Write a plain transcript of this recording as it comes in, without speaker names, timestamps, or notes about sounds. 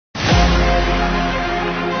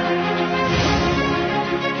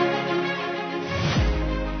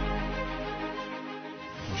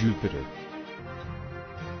Jupiter.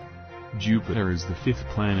 Jupiter is the fifth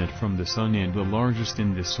planet from the Sun and the largest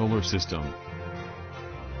in the Solar System.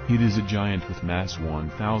 It is a giant with mass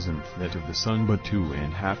 1,000th that of the Sun but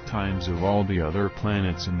 2.5 times of all the other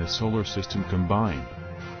planets in the Solar System combined.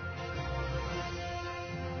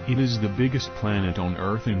 It is the biggest planet on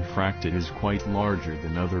Earth. In fact, it is quite larger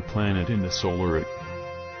than other planet in the solar. It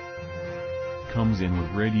comes in with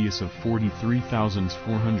radius of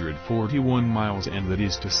 43,441 miles, and that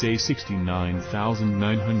is to say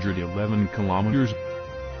 69,911 kilometers,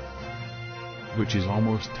 which is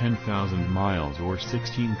almost 10,000 miles or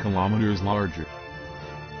 16 kilometers larger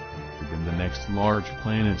than the next large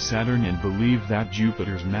planet Saturn, and believe that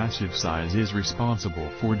Jupiter's massive size is responsible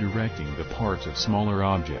for directing the parts of smaller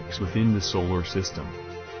objects within the solar system.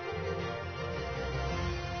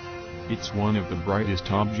 It's one of the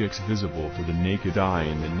brightest objects visible to the naked eye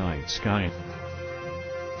in the night sky,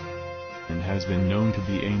 and has been known to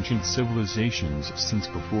the ancient civilizations since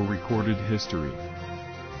before recorded history.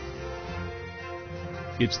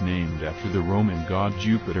 It's named after the Roman god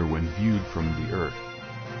Jupiter when viewed from the Earth.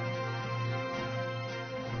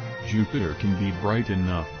 Jupiter can be bright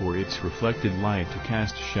enough for its reflected light to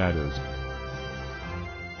cast shadows,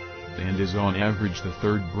 and is on average the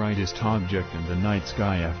third brightest object in the night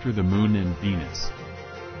sky after the Moon and Venus.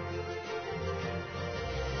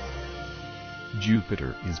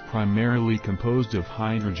 Jupiter is primarily composed of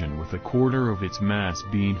hydrogen, with a quarter of its mass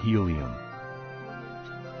being helium.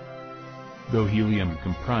 Though helium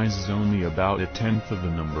comprises only about 1/10 of the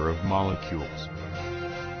number of molecules,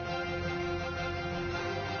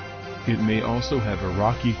 it may also have a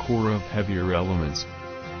rocky core of heavier elements.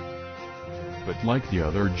 But like the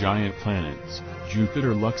other giant planets,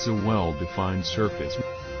 Jupiter lacks a well-defined surface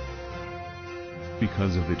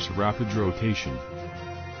because of its rapid rotation.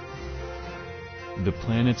 The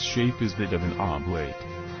planet's shape is that of an oblate.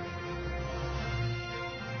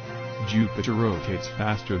 Jupiter rotates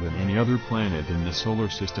faster than any other planet in the solar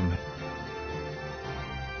system,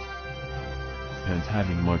 and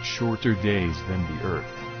having much shorter days than the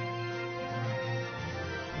Earth.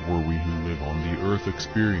 Where we who live on the Earth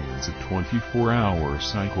experience a 24-hour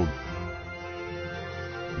cycle,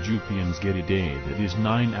 Jupians get a day that is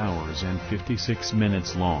 9 hours and 56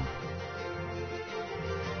 minutes long.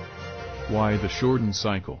 Why the shortened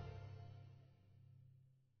cycle?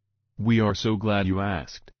 We are so glad you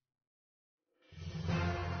asked.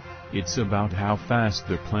 It's about how fast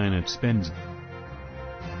the planet spins.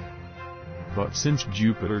 But since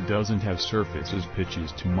Jupiter doesn't have surfaces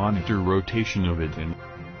pitches to monitor rotation of it, and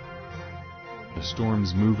the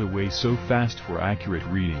storms move away so fast for accurate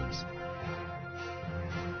readings.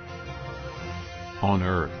 On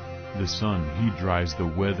Earth, the sun heat drives the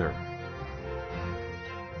weather.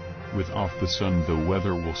 Without the sun, the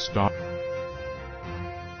weather will stop.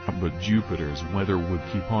 But Jupiter's weather would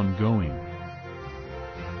keep on going.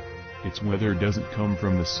 Its weather doesn't come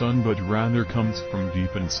from the sun but rather comes from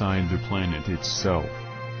deep inside the planet itself.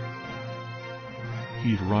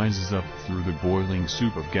 Heat rises up through the boiling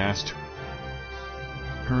soup of gas,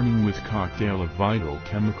 turning with cocktail of vital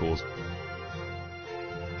chemicals,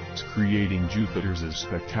 creating Jupiter's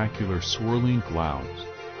spectacular swirling clouds.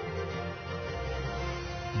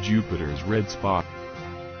 Jupiter's red spot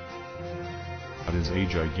is a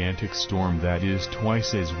gigantic storm that is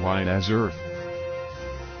twice as wide as Earth,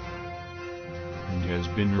 and has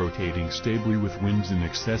been rotating stably with winds in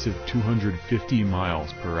excess of 250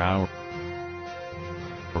 miles per hour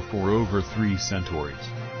for over 3 centuries.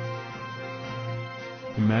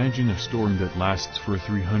 Imagine a storm that lasts for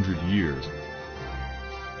 300 years.